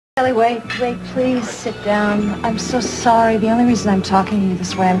Kelly, wait, please sit down. I'm so sorry. The only reason I'm talking to you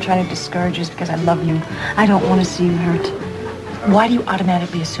this way, I'm trying to discourage you, is because I love you. I don't want to see you hurt. Why do you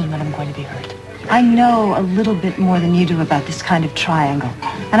automatically assume that I'm going to be hurt? I know a little bit more than you do about this kind of triangle.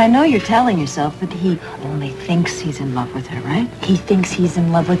 And I know you're telling yourself that he only thinks he's in love with her, right? He thinks he's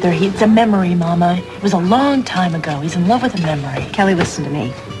in love with her. It's a memory, Mama. It was a long time ago. He's in love with a memory. Kelly, listen to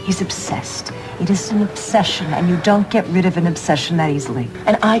me. He's obsessed. It is an obsession, and you don't get rid of an obsession that easily.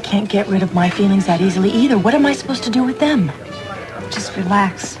 And I can't get rid of my feelings that easily either. What am I supposed to do with them? Just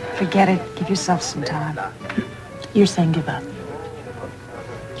relax. Forget it. Give yourself some time. You're saying give up.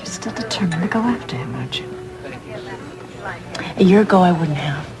 You're still determined to go after him, aren't you? A year ago, I wouldn't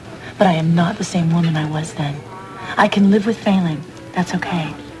have. But I am not the same woman I was then. I can live with failing. That's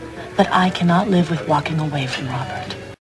okay. But I cannot live with walking away from Robert.